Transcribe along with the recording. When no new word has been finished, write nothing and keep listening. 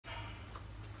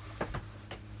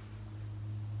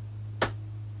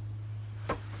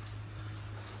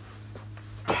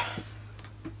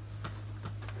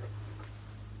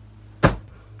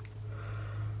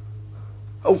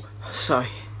sorry.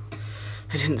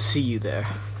 I didn't see you there.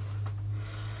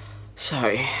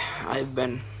 Sorry, I've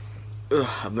been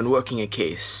working a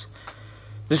case.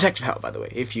 Detective Hal, by the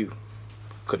way, if you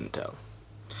couldn't tell.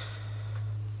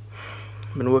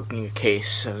 I've been working a case,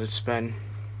 so it's been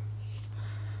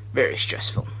very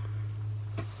stressful.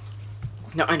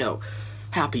 Now, I know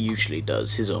Happy usually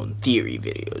does his own theory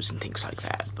videos and things like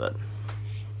that, but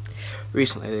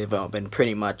recently they've all been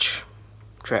pretty much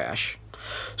trash.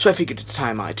 So I figured it's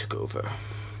time I took over.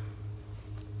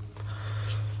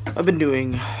 I've been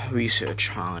doing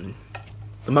research on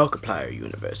the Darkiplier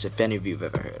universe, if any of you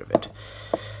have ever heard of it.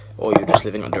 Or you're just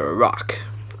living under a rock.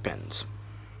 Depends.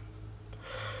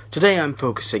 Today I'm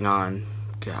focusing on,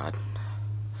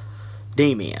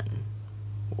 Damien.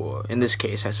 Or, in this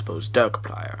case, I suppose,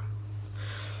 Darkiplier.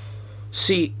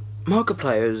 See,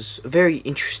 Darkiplier's very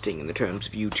interesting in the terms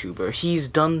of YouTuber. He's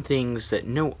done things that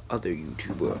no other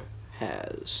YouTuber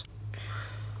has.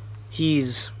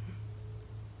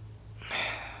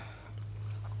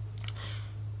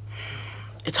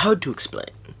 It's hard to explain.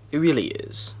 It really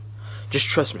is. Just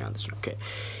trust me on this one, okay?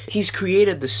 He's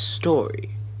created this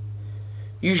story.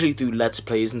 Usually through Let's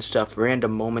Plays and stuff,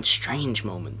 random moments, strange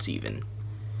moments even.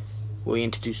 Where he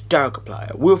introduced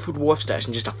Darkiplier, Wilfred Warfstache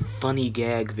in just a funny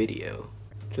gag video.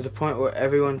 To the point where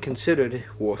everyone considered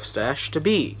Warfstache to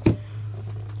be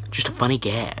just a funny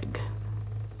gag.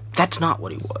 That's not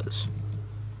what he was.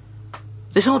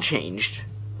 This all changed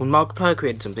when Darkiplier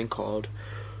created something called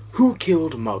Who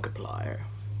Killed Darkiplier?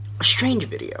 A strange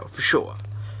video, for sure.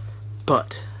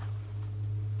 But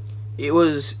it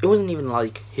wasn't even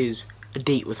like a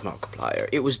date with Darkiplier.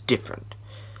 It was different.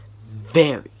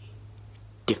 Very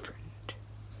different.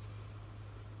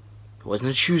 It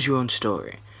wasn't a choose your own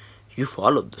story. You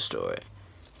followed the story.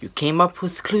 You came up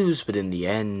with clues, but in the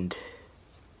end,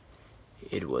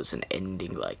 it was an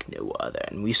ending like no other.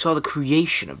 And we saw the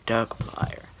creation of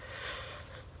Darkiplier.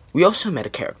 We also met a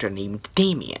character named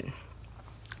Damien.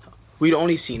 We'd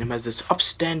only seen him as this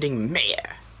upstanding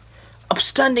mayor.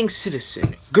 Upstanding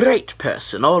citizen. Great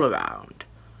person all around.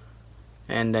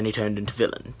 And then he turned into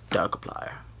villain,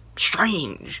 Darkiplier.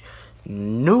 Strange.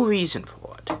 No reason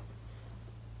for it.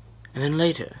 And then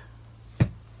later,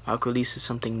 Arc releases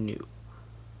something new.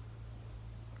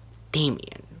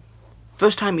 Damien.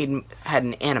 First time he had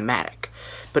an animatic,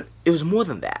 but it was more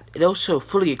than that. It also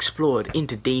fully explored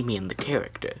into Damien the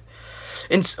character,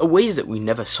 in ways that we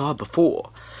never saw before.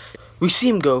 We see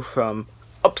him go from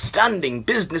upstanding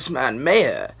businessman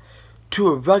mayor to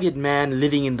a rugged man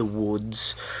living in the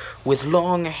woods with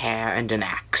long hair and an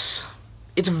axe.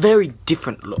 It's a very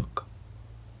different look.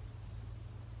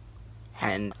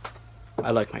 And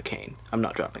I like my cane. I'm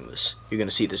not dropping this. You're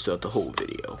gonna see this throughout the whole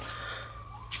video.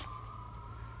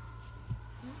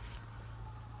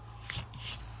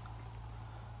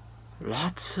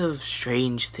 Lots of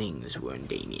strange things were in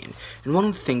Damien. And one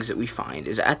of the things that we find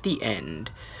is at the end,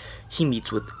 he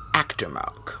meets with Actor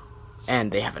Mark.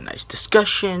 And they have a nice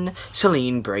discussion.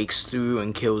 Celine breaks through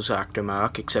and kills Actor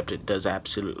Mark, except it does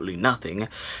absolutely nothing.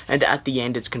 And at the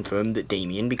end, it's confirmed that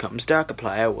Damien becomes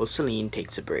Darkiplier while Celine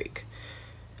takes a break.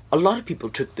 A lot of people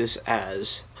took this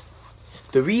as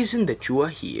the reason that you are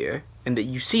here and that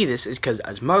you see this is because,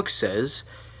 as Mark says,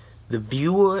 the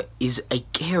viewer is a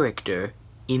character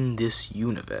in this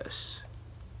universe.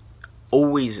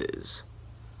 Always is.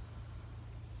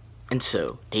 And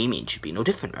so, Damien should be no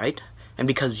different, right? And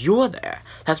because you're there,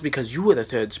 that's because you are the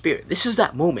third spirit. This is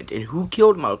that moment in Who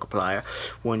Killed Darkiplier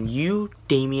when you,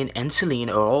 Damien, and Celine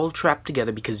are all trapped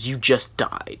together because you just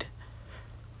died.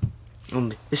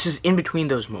 And this is in between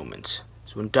those moments.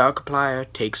 So when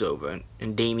Darkiplier takes over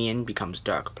and Damien becomes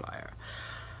Darkiplier.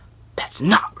 That's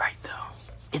not right, though.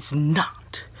 It's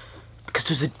not. Because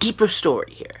there's a deeper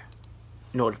story here.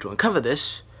 In order to uncover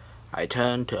this, I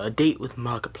turn to A Date with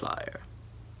Darkiplier.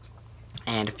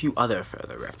 And a few other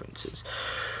further references.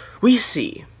 We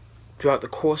see, throughout the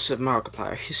course of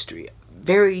Darkiplier history,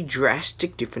 very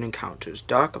drastic different encounters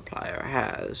Darkiplier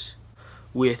has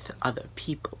with other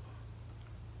people.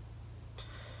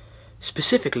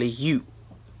 Specifically you,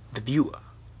 the viewer.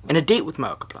 In A Date with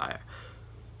Darkiplier,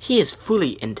 he is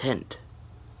fully intent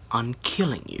on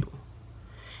killing you.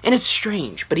 And it's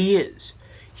strange, but he is.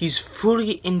 He's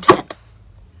fully intent.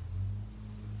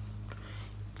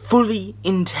 Fully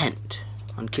intent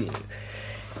on killing you.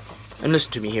 And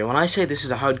listen to me here, when I say this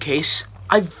is a hard case,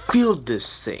 I've filled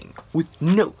this thing with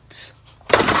notes.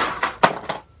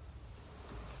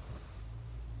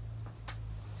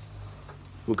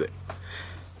 We're good.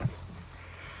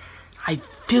 I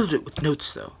filled it with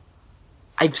notes, though.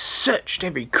 I've searched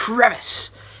every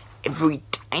crevice, every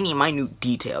tiny minute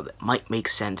detail that might make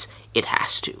sense. It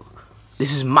has to.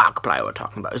 This is Markiplier we're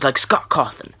talking about. It's like Scott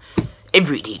Cawthon.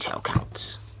 Every detail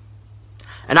counts.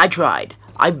 And I tried.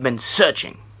 I've been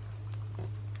searching.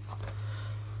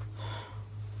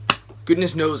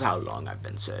 Goodness knows how long I've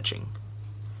been searching.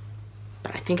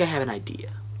 But I think I have an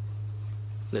idea.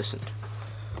 Listen.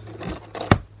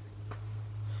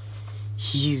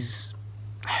 He's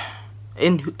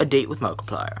in a date with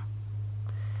Markiplier.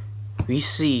 We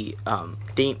see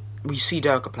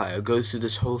Darkiplier go through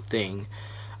this whole thing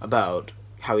about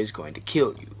how he's going to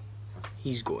kill you.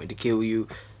 He's going to kill you,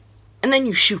 and then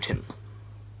you shoot him.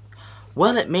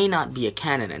 Well, it may not be a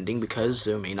canon ending because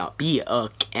there may not be a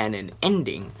canon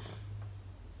ending.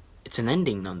 It's an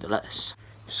ending nonetheless.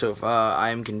 So far,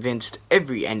 I am convinced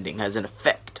every ending has an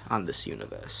effect on this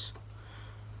universe.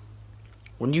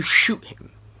 When you shoot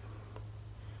him,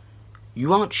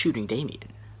 you aren't shooting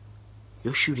Damien.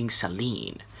 You're shooting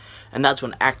Celine. And that's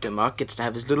when actor Mark gets to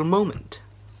have his little moment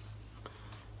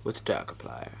with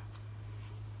Darkiplier.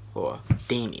 Or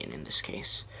Damien in this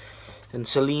case. And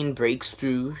Celine breaks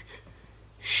through.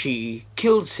 She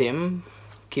kills him.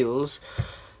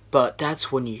 But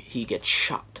that's when he gets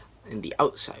shot in the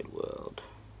outside world.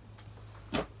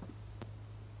 I'm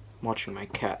watching my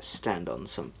cat stand on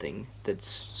something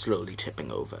that's slowly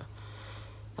tipping over.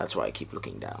 That's why I keep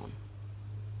looking down.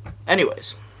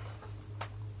 Anyways.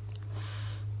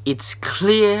 It's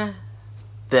clear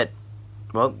that,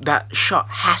 well, that shot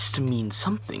has to mean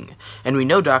something. And we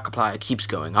know Darkiplier keeps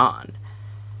going on.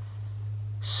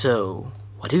 So,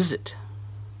 what is it?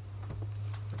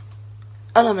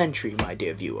 Elementary, my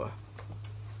dear viewer.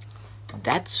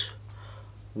 That's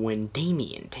when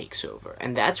Damien takes over.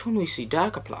 And that's when we see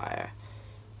Darkiplier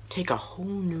take a whole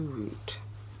new route.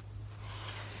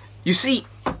 You see,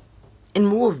 in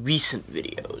more recent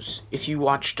videos, if you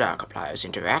watch Darkiplier's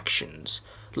interactions,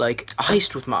 like a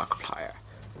heist with Markiplier,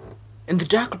 in the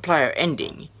Darkiplier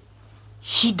ending,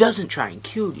 he doesn't try and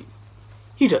kill you.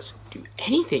 He doesn't do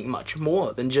anything much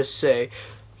more than just say,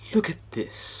 look at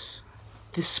this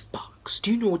box.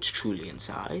 Do you know what's truly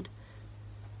inside?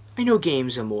 I know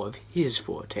games are more of his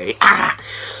forte.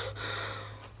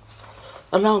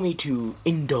 Allow me to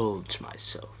indulge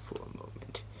myself for a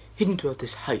moment. Hidden throughout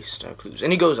this heist are clues.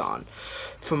 And he goes on.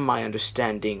 From my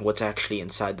understanding, what's actually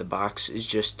inside the box is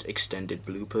just extended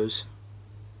bloopers.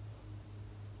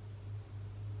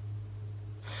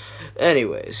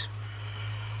 Anyways.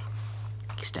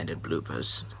 Extended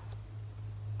bloopers.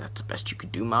 That's the best you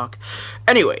could do, Mark.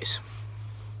 Anyways.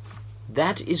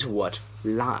 That is what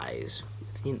lies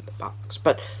within the box.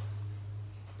 But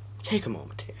take a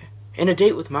moment here. In a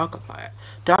date with Markiplier,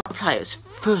 Darkiplier's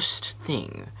first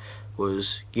thing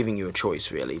was giving you a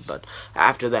choice, really, but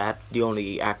after that, the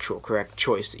only actual correct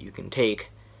choice that you can take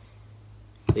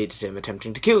leads to him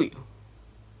attempting to kill you.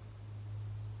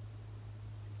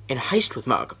 In a heist with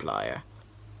Markiplier,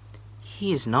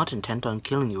 he is not intent on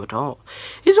killing you at all.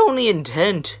 His only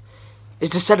intent is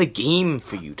to set a game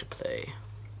for you to play,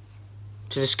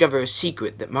 to discover a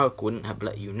secret that Mark wouldn't have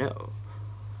let you know.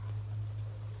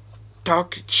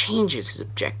 Dark changes his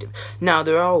objective. Now,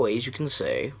 there are ways you can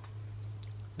say,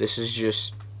 this is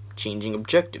just changing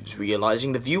objectives,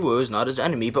 realizing the viewer is not his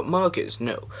enemy, but Mark is.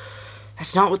 No,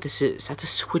 that's not what this is. That's a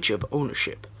switch of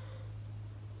ownership.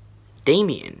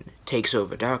 Damien takes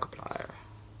over Darkiplier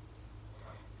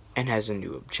and has a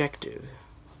new objective.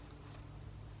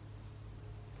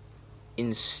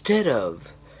 Instead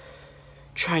of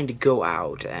trying to go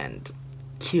out and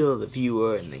kill the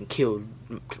viewer and then kill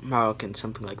Mark and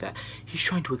something like that, he's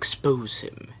trying to expose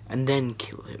him and then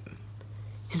kill him.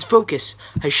 His focus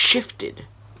has shifted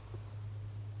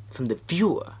from the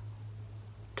viewer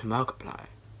to Markiplier.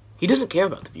 He doesn't care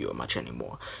about the viewer much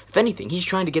anymore. If anything, he's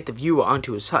trying to get the viewer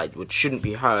onto his side, which shouldn't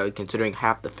be hard considering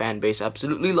half the fan base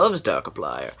absolutely loves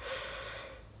Darkiplier.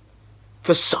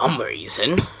 For some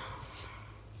reason.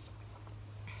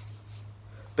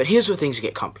 But here's where things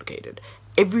get complicated.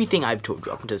 Everything I've told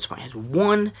you up until this point has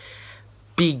one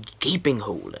big gaping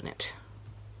hole in it.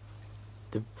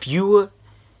 The viewer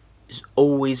is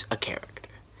always a character.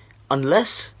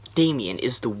 Unless Damien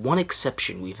is the one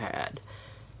exception we've had,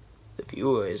 the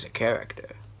viewer is a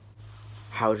character.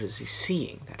 How does he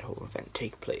seeing that whole event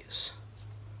take place?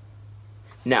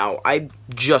 Now, and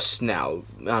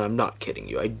I'm not kidding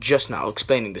you, I just now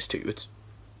explaining this to you, it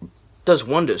does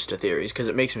wonders to theories because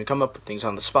it makes me come up with things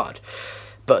on the spot.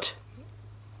 But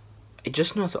I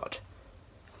just now thought,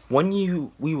 when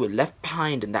we were left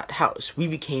behind in that house, we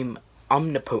became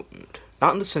omnipotent.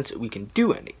 Not in the sense that we can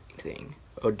do anything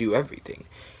or do everything,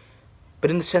 but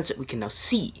in the sense that we can now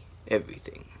see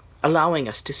everything, allowing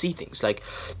us to see things like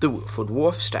the Wolf of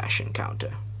Dwarf stash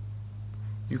encounter.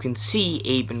 You can see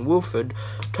Abe and Wilfred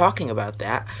talking about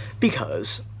that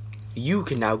because you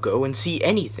can now go and see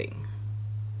anything.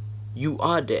 You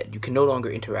are dead. You can no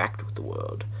longer interact with the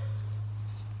world,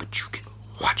 but you can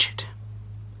watch it.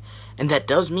 And that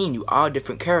does mean you are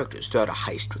different characters. Throughout a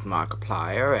heist with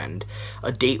Markiplier and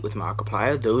a date with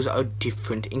Markiplier, those are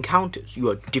different encounters. You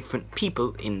are different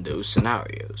people in those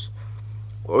scenarios.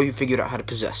 Or you figured out how to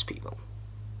possess people.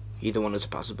 Either one is a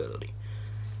possibility.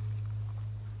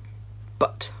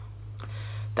 But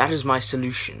that is my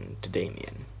solution to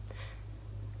Damien.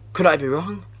 Could I be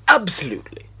wrong?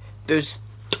 Absolutely. There's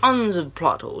tons of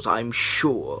plot holes, I'm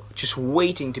sure, just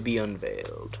waiting to be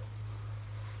unveiled.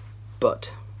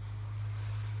 But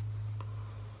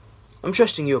I'm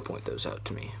trusting you'll point those out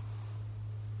to me.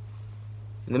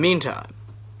 In the meantime,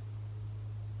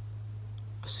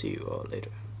 I'll see you all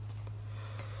later.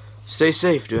 Stay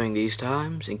safe during these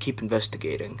times and keep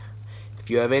investigating. If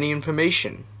you have any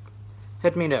information,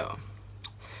 let me know.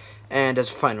 And as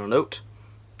a final note,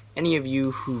 any of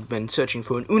you who've been searching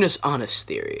for an unus annus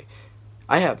theory,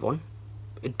 I have one.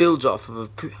 It builds off of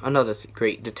another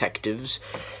great detective's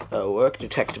work,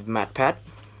 Detective MatPat.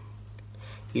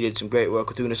 He did some great work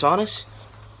with unus annus.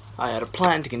 I had a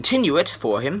plan to continue it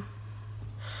for him,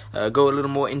 go a little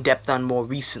more in-depth on more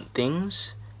recent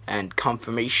things and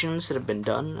confirmations that have been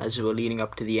done as we're leading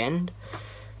up to the end.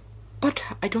 But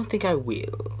I don't think I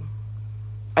will.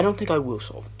 I don't think I will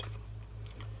solve it.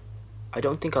 I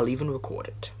don't think I'll even record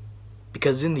it.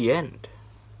 Because in the end,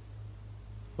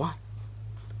 what?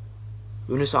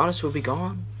 Unus annus will be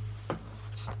gone,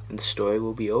 and the story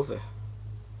will be over.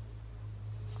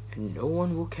 And no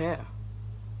one will care.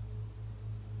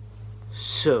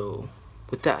 So,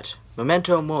 with that,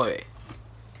 memento mori.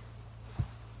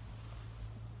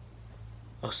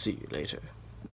 I'll see you later.